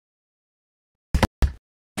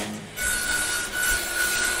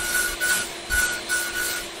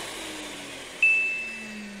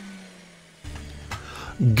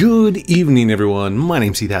Good evening, everyone. My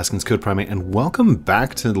name's Heath, Haskins, Code Primate, and welcome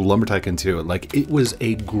back to the Lumber Tycoon 2. Like, it was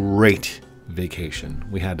a great vacation.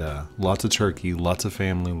 We had lots of turkey, lots of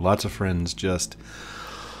family, lots of friends. Just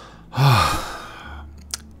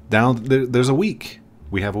now, there's a week.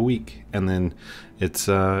 We have a week, and then it's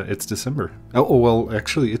December. Oh well,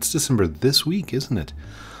 actually, it's December this week, isn't it?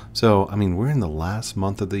 So, I mean, we're in the last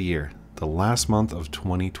month of the year, the last month of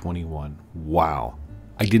 2021. Wow.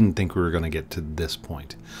 I didn't think we were going to get to this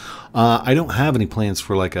point. I don't have any plans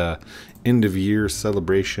for like a end of year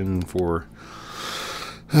celebration for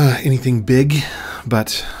anything big,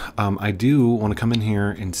 but I do want to come in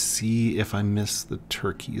here and see if I missed the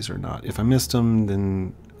turkeys or not. If I missed them,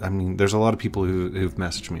 then I mean, there's a lot of people who've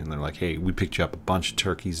messaged me and they're like, "Hey, we picked you up a bunch of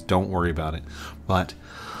turkeys. Don't worry about it." But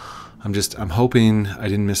I'm hoping I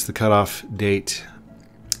didn't miss the cutoff date,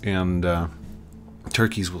 and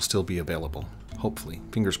turkeys will still be available. Hopefully,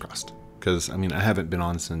 fingers crossed. Because, I mean, I haven't been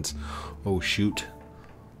on since, oh shoot,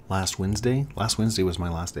 last Wednesday? Last Wednesday was my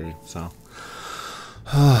last day, so.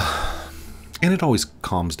 And it always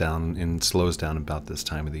calms down and slows down about this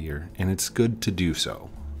time of the year. And it's good to do so.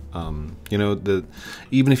 You know,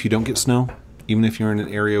 even if you don't get snow, even if you're in an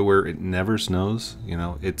area where it never snows, you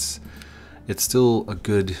know, it's still a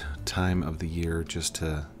good time of the year just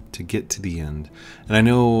to get to the end. And I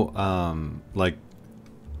know, like,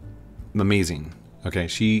 amazing. Okay,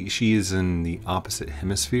 she is in the opposite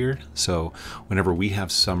hemisphere, so whenever we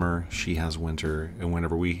have summer, she has winter, and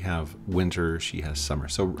whenever we have winter, she has summer.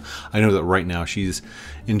 So I know that right now she's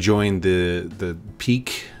enjoying the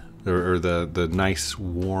peak or the nice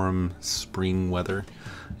warm spring weather,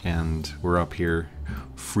 and we're up here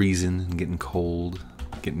freezing and getting cold,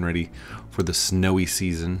 getting ready for the snowy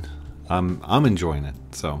season. I'm enjoying it,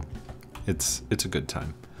 so it's a good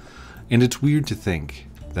time. And it's weird to think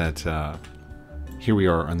that here we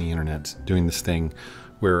are on the internet doing this thing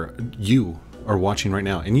where you are watching right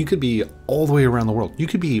now, and you could be all the way around the world. You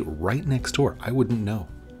could be right next door. I wouldn't know,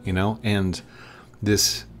 you know? And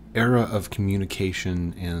this era of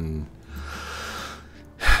communication and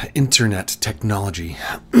internet technology,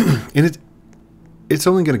 and it's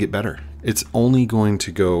only going to get better. It's only going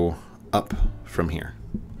to go up from here,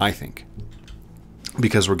 I think.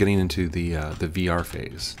 Because we're getting into the VR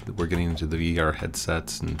phase. We're getting into the VR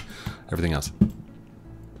headsets and everything else.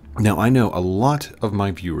 Now, I know a lot of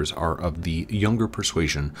my viewers are of the younger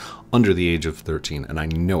persuasion, under the age of 13, and I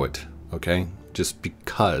know it, okay? Just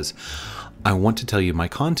because I want to tell you my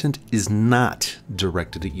content is not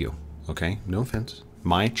directed at you, okay? No offense.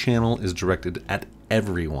 My channel is directed at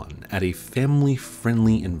everyone, at a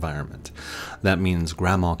family-friendly environment. That means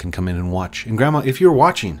Grandma can come in and watch. And Grandma, if you're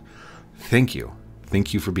watching, thank you.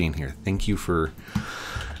 Thank you for being here. Thank you for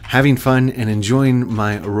having fun and enjoying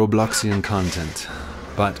my Robloxian content.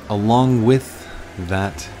 But along with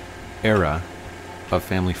that era of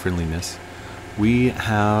family friendliness, we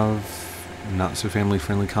have not so family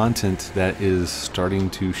friendly content that is starting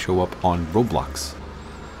to show up on Roblox,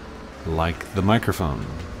 like the microphone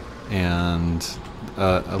and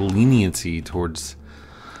a leniency towards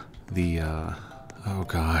the oh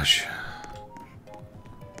gosh,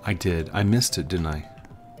 I missed it, didn't I?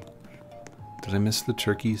 Did I miss the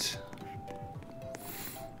turkeys?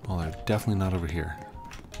 Well, they're definitely not over here.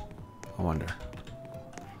 I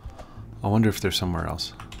wonder if they're somewhere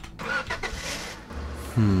else.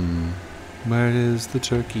 Where is the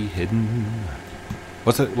turkey hidden?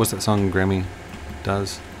 What's that song Grammy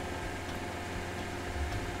does?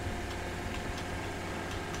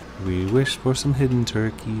 We wish for some hidden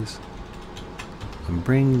turkeys and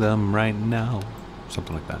bring them right now.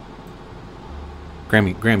 Something like that.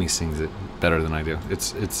 Grammy sings it better than I do.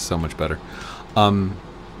 It's so much better. What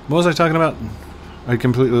was I talking about? I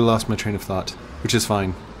completely lost my train of thought, which is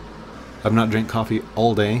fine. I've not drank coffee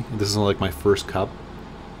all day. This is like my first cup.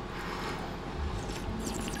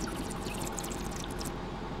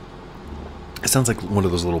 It sounds like one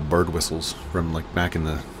of those little bird whistles from like back in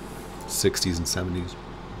the 60s and 70s.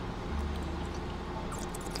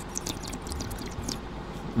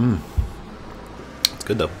 It's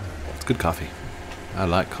good though. It's good coffee. I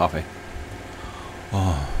like coffee.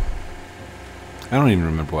 Oh. I don't even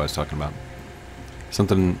remember what I was talking about.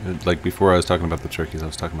 Something like before I was talking about the turkeys, I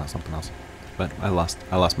was talking about something else. But I lost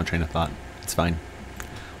my train of thought. It's fine.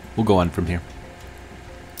 We'll go on from here.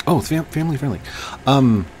 Oh, it's family friendly.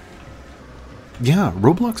 Yeah,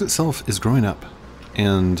 Roblox itself is growing up,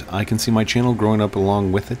 and I can see my channel growing up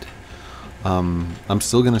along with it. I'm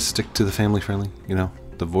still gonna stick to the family friendly. You know,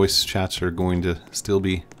 the voice chats are going to still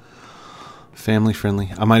be family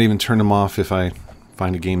friendly. I might even turn them off if I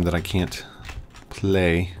find a game that I can't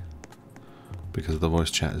play, because the voice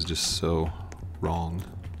chat is just so wrong?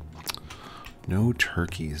 No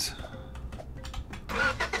turkeys.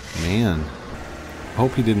 Man.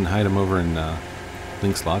 Hope he didn't hide them over in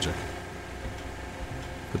Link's Logic.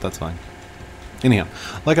 But that's fine. Anyhow,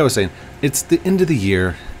 like I was saying, it's the end of the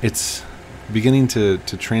year. It's beginning to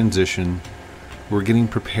transition. We're getting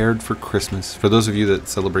prepared for Christmas. For those of you that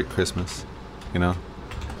celebrate Christmas, you know,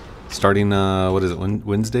 starting, what is it,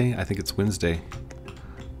 Wednesday? I think it's Wednesday.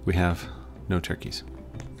 We have no turkeys.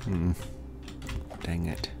 Dang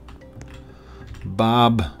it.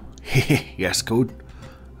 Bob. Yes, Code.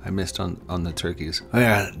 I missed on the turkeys. Oh,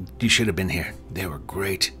 yeah, you should have been here. They were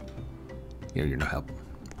great. Yeah, you're no help.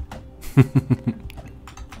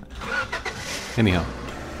 Anyhow,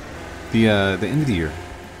 the end of the year,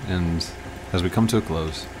 and as we come to a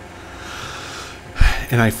close,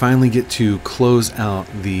 and I finally get to close out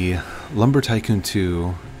the Lumber Tycoon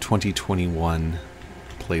 2 2021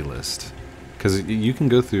 playlist, because you can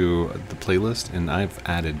go through the playlist, and I've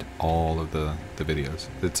added all of the videos.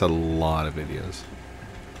 It's a lot of videos.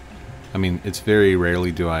 I mean, it's very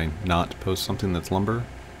rarely do I not post something that's Lumber,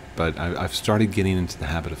 but I've started getting into the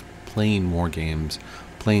habit of playing more games,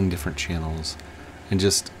 playing different channels, and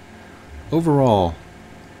just overall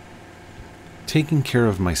taking care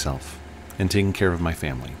of myself and taking care of my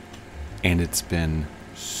family. And it's been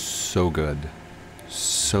so good.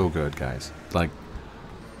 So good, guys. Like,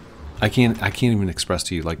 I can't even express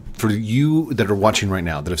to you, like, for you that are watching right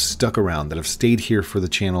now, that have stuck around, that have stayed here for the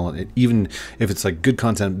channel, even if it's like good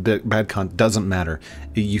content, bad content, doesn't matter.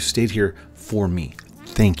 You stayed here for me.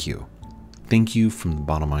 Thank you. Thank you from the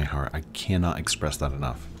bottom of my heart. I cannot express that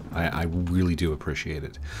enough. I really do appreciate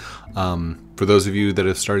it. For those of you that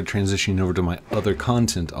have started transitioning over to my other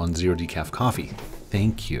content on Zero Decaf Coffee,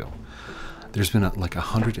 thank you. There's been like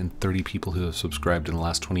 130 people who have subscribed in the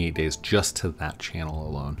last 28 days just to that channel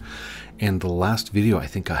alone. And the last video, I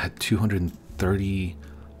think I had 230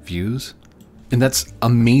 views. And that's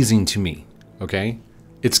amazing to me, okay?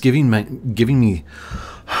 It's giving me,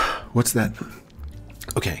 what's that?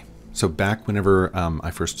 Okay, so back whenever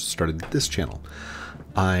I first started this channel,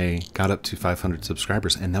 I got up to 500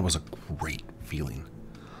 subscribers, and that was a great feeling.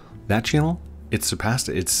 That channel, it surpassed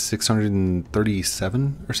it. It's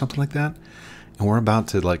 637 or something like that, and we're about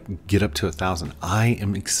to like get up to 1,000. I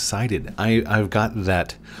am excited. I've got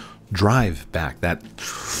that drive back. That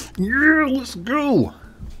yeah, let's go.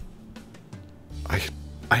 I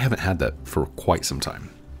haven't had that for quite some time,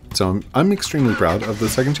 so I'm extremely proud of the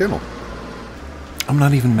second channel. I'm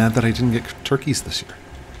not even mad that I didn't get turkeys this year.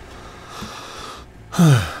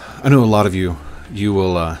 I know a lot of you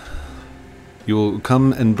will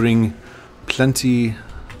come and bring plenty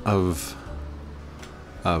of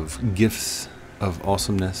gifts of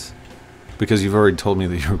awesomeness because you've already told me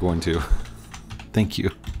that you're going to. Thank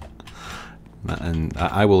you. And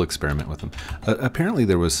I will experiment with them. Apparently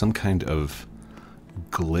there was some kind of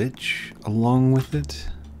glitch along with it,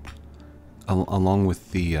 along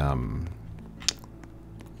with the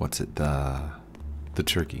what's it, the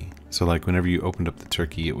turkey. So like whenever you opened up the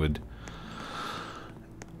turkey,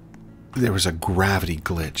 there was a gravity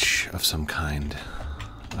glitch of some kind.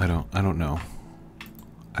 I don't know.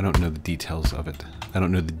 I don't know the details of it. I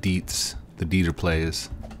don't know the deeter plays.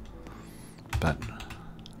 But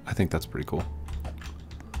I think that's pretty cool.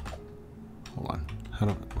 Hold on. How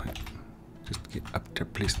do I wait? Just get up there,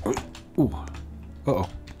 please. Oh, ooh. Uh-oh.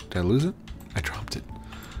 Did I lose it? I dropped it.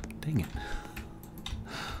 Dang it.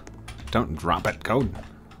 Don't drop it, Code.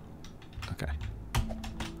 Okay.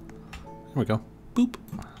 There we go. Boop.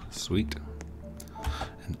 Sweet.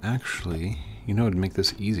 And actually, you know, to make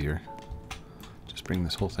this easier, just bring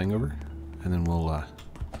this whole thing over, and then we'll,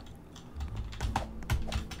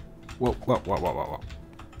 whoa.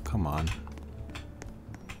 Come on.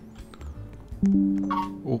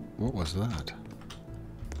 Oh, what was that?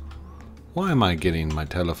 Why am I getting my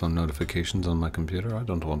telephone notifications on my computer? I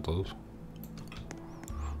don't want those.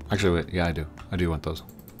 Actually, wait, yeah, I do. I do want those.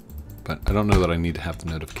 But I don't know that I need to have the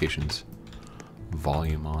notifications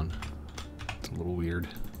volume on. It's a little weird.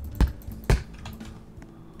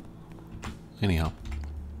 Anyhow.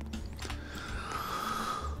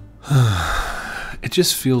 It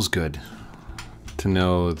just feels good to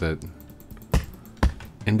know that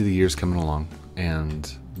end of the year's coming along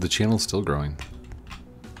and the channel's still growing.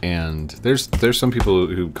 And there's some people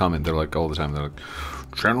who comment, they're like all the time, they're like,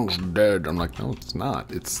 channel's dead. I'm like, no, it's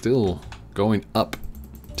not. It's still going up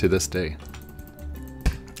to this day.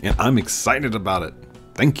 And I'm excited about it.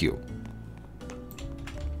 Thank you.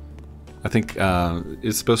 I think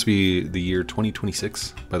it's supposed to be the year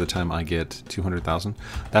 2026 by the time I get 200,000.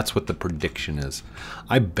 That's what the prediction is.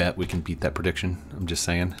 I bet we can beat that prediction. I'm just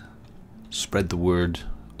saying. Spread the word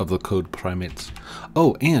of the code primates.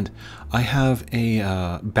 Oh, and I have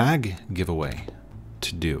a bag giveaway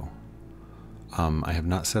to do. I have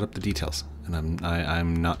not set up the details, and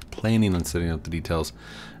I'm not planning on setting up the details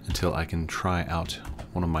until I can try out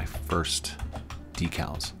one of my first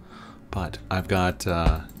decals. But I've got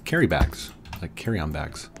carry bags, like carry-on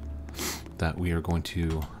bags, that we are going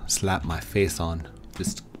to slap my face on.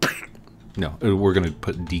 Just no, we're going to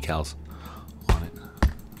put decals on it.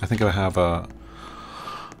 I think I have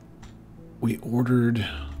we ordered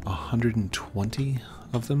 120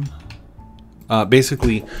 of them.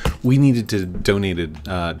 Basically, we needed to donate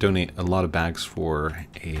a lot of bags for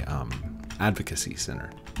a advocacy center.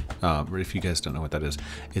 If you guys don't know what that is,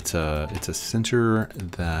 it's a center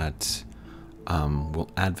that will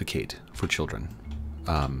advocate for children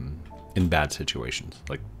in bad situations,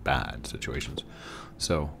 like bad situations.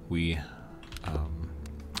 So we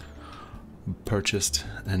purchased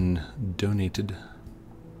and donated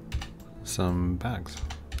some bags,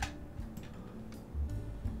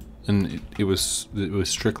 and it was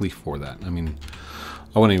strictly for that. I mean,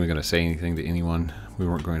 I wasn't even going to say anything to anyone. We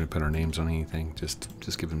weren't going to put our names on anything. Just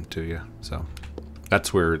give them to you. So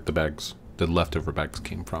that's where the leftover bags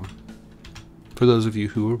came from. For those of you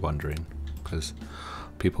who are wondering, because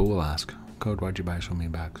people will ask, Code, why'd you buy so many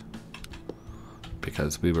bags?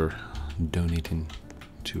 Because we were donating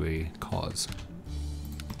to a cause.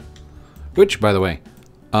 Which, by the way,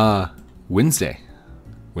 Wednesday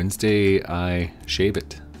I shave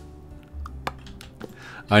it.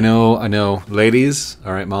 I know, ladies,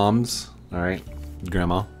 all right, moms, all right,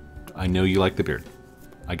 grandma, I know you like the beard.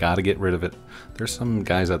 I gotta get rid of it. There's some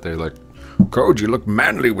guys out there like, Code, you look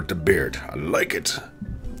manly with the beard. I like it.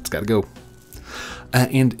 It's gotta go.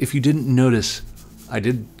 And if you didn't notice, I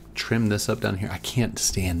did trim this up down here. I can't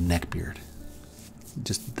stand neck beard.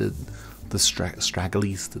 Just the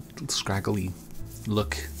scraggly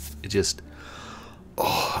look. It just,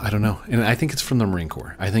 oh, I don't know. And I think it's from the Marine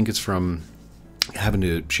Corps. I think it's from having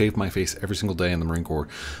to shave my face every single day in the Marine Corps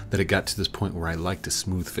that it got to this point where I liked a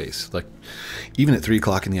smooth face. Like, even at 3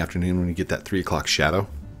 o'clock in the afternoon when you get that 3 o'clock shadow,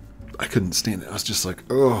 I couldn't stand it. I was just like,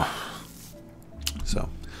 oh. So,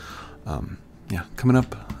 yeah, coming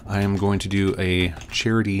up, I am going to do a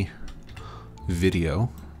charity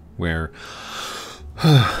video where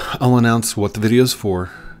I'll announce what the video is for,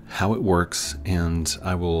 how it works, and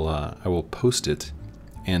I will post it,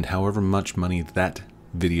 and however much money that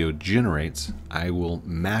video generates, I will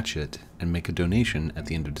match it and make a donation at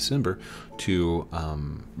the end of December to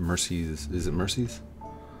Mercy's. Is it Mercy's?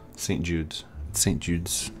 St. Jude's. St.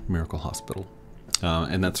 Jude's Miracle Hospital,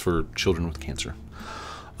 and that's for children with cancer.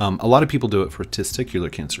 A lot of people do it for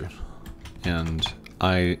testicular cancer, and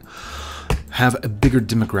I have a bigger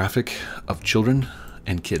demographic of children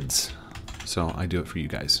and kids, so I do it for you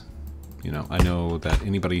guys. You know, I know that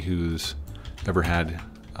anybody who's ever had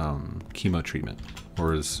chemo treatment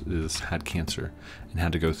or is had cancer and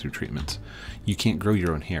had to go through treatments, you can't grow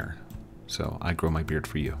your own hair, so I grow my beard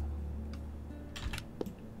for you.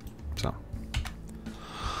 So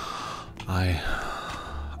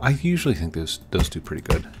I usually think those do pretty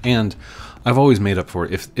good, and I've always made up for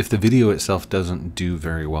it. If the video itself doesn't do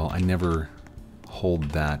very well, I never hold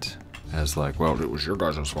that as like, well, it was your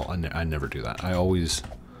guys' fault. I never do that. I always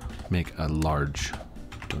make a large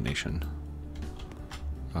donation,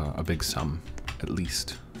 a big sum at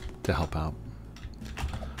least, to help out.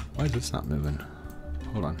 Why is this not moving?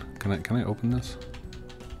 Hold on. Can I open this?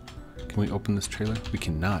 Can we open this trailer? We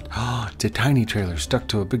cannot. Oh, it's a tiny trailer stuck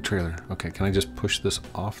to a big trailer. Okay, can I just push this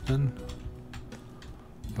off then?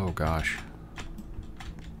 Oh gosh.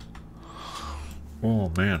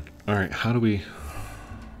 Oh man. All right, how do we...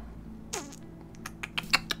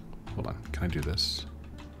 Hold on, can I do this?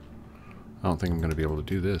 I don't think I'm gonna be able to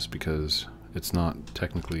do this because it's not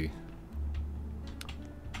technically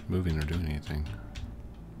moving or doing anything.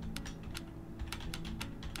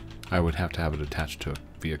 I would have to have it attached to a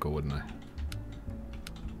vehicle, wouldn't I?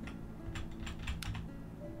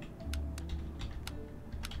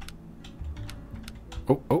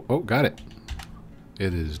 Oh, got it.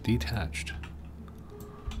 It is detached.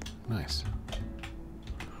 Nice.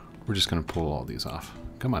 We're just gonna pull all these off.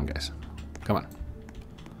 Come on, guys. Come on.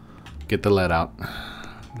 Get the lead out.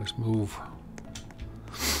 Let's move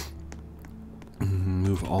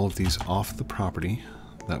all of these off the property.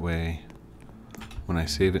 That way, when I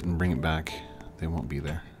save it and bring it back, they won't be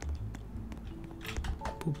there.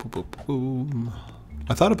 Boom, boom, boom, boom.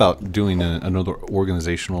 I thought about doing another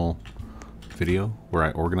organizational video where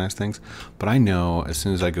I organize things, but I know as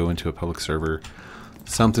soon as I go into a public server,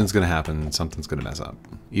 something's gonna happen, something's gonna mess up.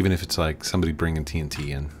 Even if it's like somebody bringing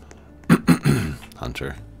TNT in.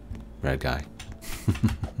 Hunter, red guy.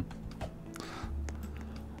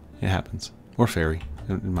 It happens. Or fairy.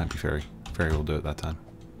 It might be fairy. Fairy will do it that time.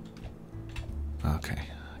 Okay.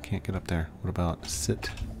 I can't get up there. What about sit?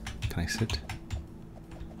 Can I sit?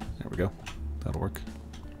 There we go. That'll work.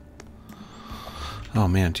 Oh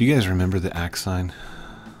man, do you guys remember the axe sign?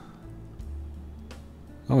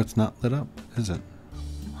 Oh, it's not lit up, is it?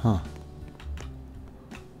 Huh.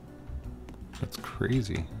 That's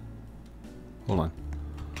crazy. Hold on.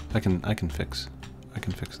 I can fix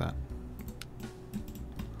that.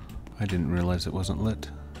 I didn't realize it wasn't lit.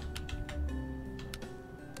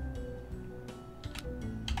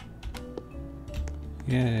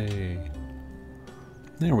 Yay.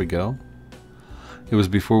 There we go. It was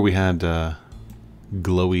before we had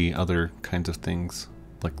glowy other kinds of things,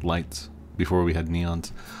 like lights, before we had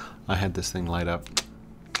neons. I had this thing light up.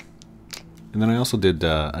 And then I also did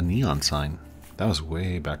a neon sign. That was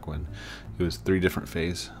way back when. It was 3 different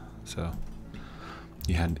phase, so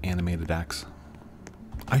you had animated axe.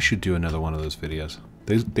 I should do another one of those videos.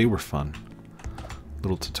 They were fun.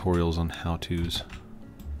 Little tutorials on how-tos.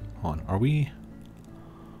 Hold on, are we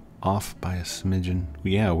off by a smidgen?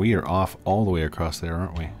 Yeah, we are off all the way across there,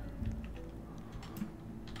 aren't we?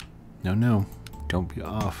 No, don't be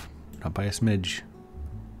off. Not by a smidge.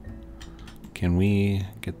 Can we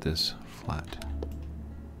get this flat?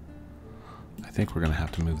 I think we're gonna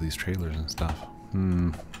have to move these trailers and stuff.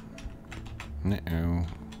 No.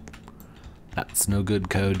 That's no good,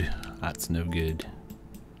 code. That's no good.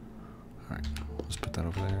 Alright, let's put that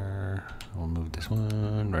over there. We'll move this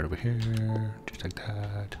one right over here. Just like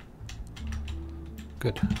that.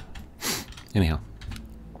 Good. Anyhow.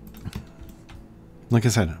 Like I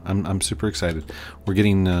said, I'm super excited. We're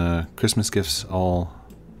getting Christmas gifts all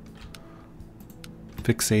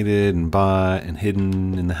fixated and bought and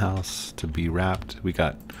hidden in the house to be wrapped. We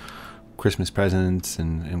got Christmas presents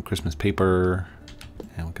and Christmas paper,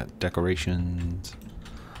 and we got decorations.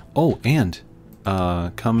 Oh, and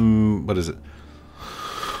come, what is it?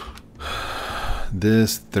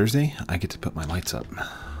 This Thursday, I get to put my lights up.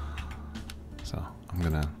 So I'm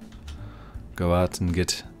gonna go out and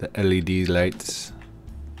get the LED lights,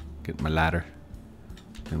 get my ladder,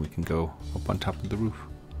 and we can go up on top of the roof.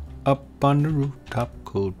 Up on the rooftop,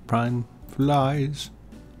 cold prime flies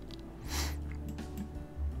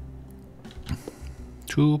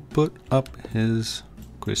to put up his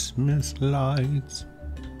Christmas lights.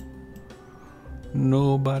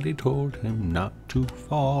 Nobody told him not to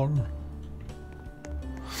fall.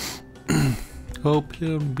 Hope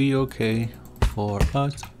he'll be okay for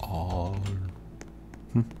us all.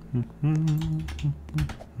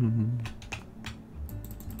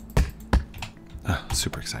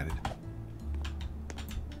 Super excited.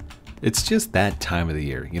 It's just that time of the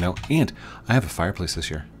year, you know, and I have a fireplace this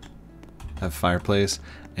year. I have a fireplace,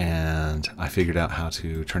 and I figured out how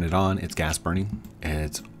to turn it on. It's gas burning.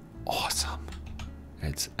 It's awesome.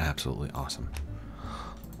 It's absolutely awesome.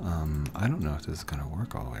 I don't know if this is going to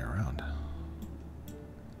work all the way around.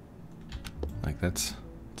 Like, it's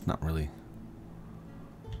not really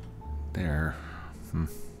there.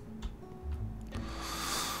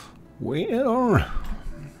 Well,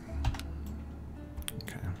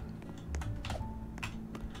 okay.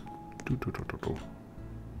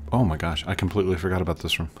 Oh my gosh, I completely forgot about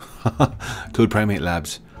this room. Code Primate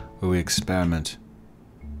Labs, where we experiment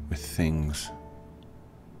with things.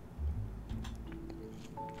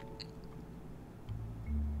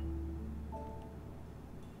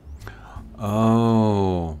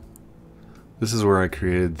 Oh, this is where I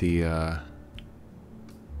created the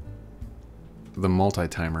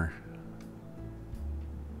multi-timer.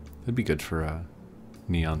 That'd be good for a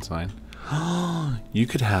neon sign. You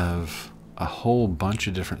could have a whole bunch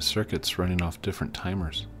of different circuits running off different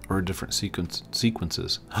timers or different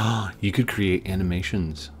sequences. You could create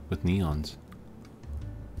animations with neons.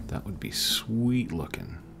 That would be sweet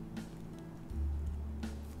looking.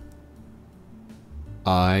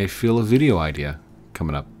 I feel a video idea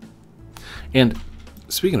coming up. And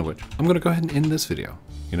speaking of which, I'm going to go ahead and end this video.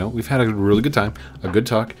 You know, we've had a really good time, a good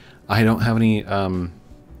talk. I don't have any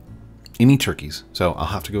turkeys, so I'll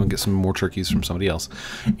have to go and get some more turkeys from somebody else.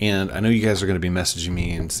 And I know you guys are going to be messaging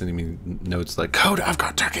me and sending me notes like, Code, I've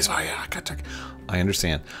got turkeys. Oh yeah, I got turkeys. I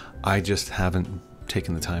understand. I just haven't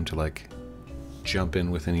taken the time to like jump in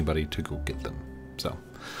with anybody to go get them. So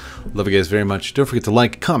love you guys very much. Don't forget to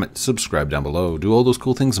like, comment, subscribe down below. Do all those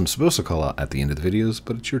cool things I'm supposed to call out at the end of the videos,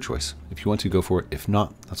 but it's your choice. If you want to, go for it. If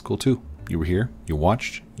not, that's cool too. You were here, you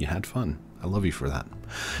watched, you had fun. I love you for that.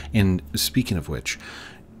 And speaking of which,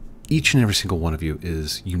 each and every single one of you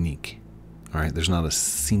is unique. All right, there's not a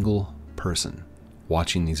single person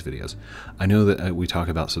watching these videos. I know that we talk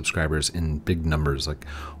about subscribers in big numbers, like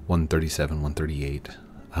 137, 138,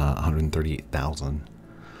 138,000.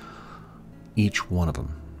 Each one of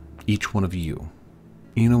them, each one of you.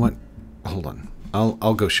 You know what? Hold on.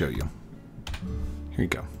 I'll go show you. Here you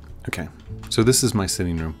go. Okay. So this is my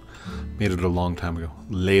sitting room. Made it a long time ago.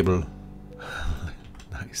 Label.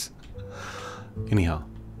 Nice. Anyhow,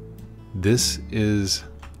 this is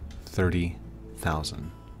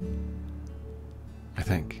 30,000. I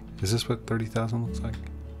think. Is this what 30,000 looks like?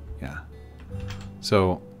 Yeah.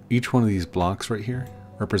 So each one of these blocks right here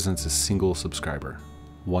represents a single subscriber.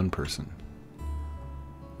 One person.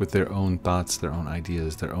 With their own thoughts, their own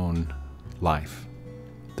ideas, their own life.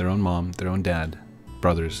 Their own mom, their own dad,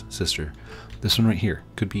 brothers, sister. This one right here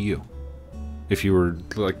could be you. If you were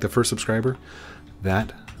like the first subscriber,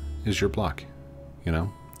 that is your block, you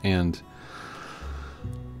know? And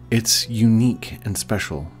it's unique and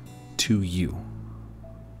special to you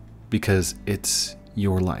because it's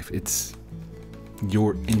your life. It's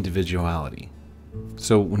your individuality.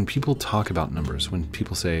 So when people talk about numbers, when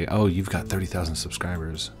people say, oh, you've got 30,000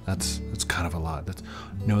 subscribers, that's kind of a lot.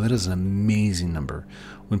 No, that is an amazing number.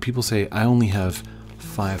 When people say, I only have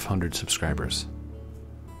 500 subscribers,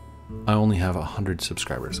 I only have 100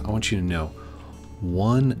 subscribers, I want you to know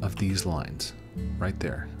one of these lines right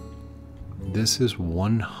there. This is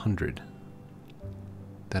 100.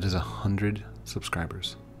 That is 100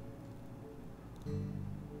 subscribers.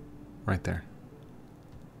 Right there.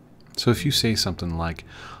 So if you say something like,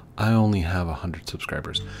 I only have 100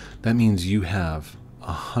 subscribers, that means you have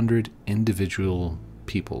 100 individual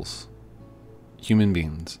peoples, human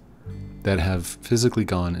beings, that have physically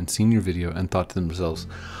gone and seen your video and thought to themselves,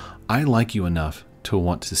 I like you enough to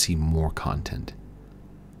want to see more content.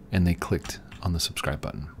 And they clicked on the subscribe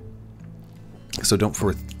button. So don't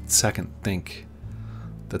for a second think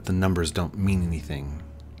that the numbers don't mean anything,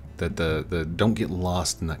 that don't get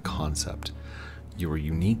lost in that concept. You are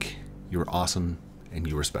unique, you are awesome, and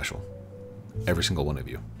you are special. Every single one of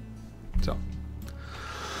you. So,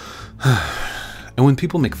 and when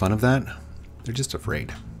people make fun of that, they're just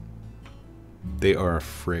afraid. They are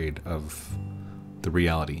afraid of the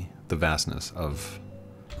reality, the vastness of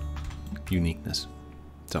uniqueness.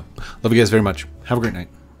 So, love you guys very much. Have a great night.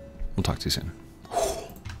 We'll talk to you soon.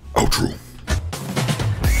 Outro.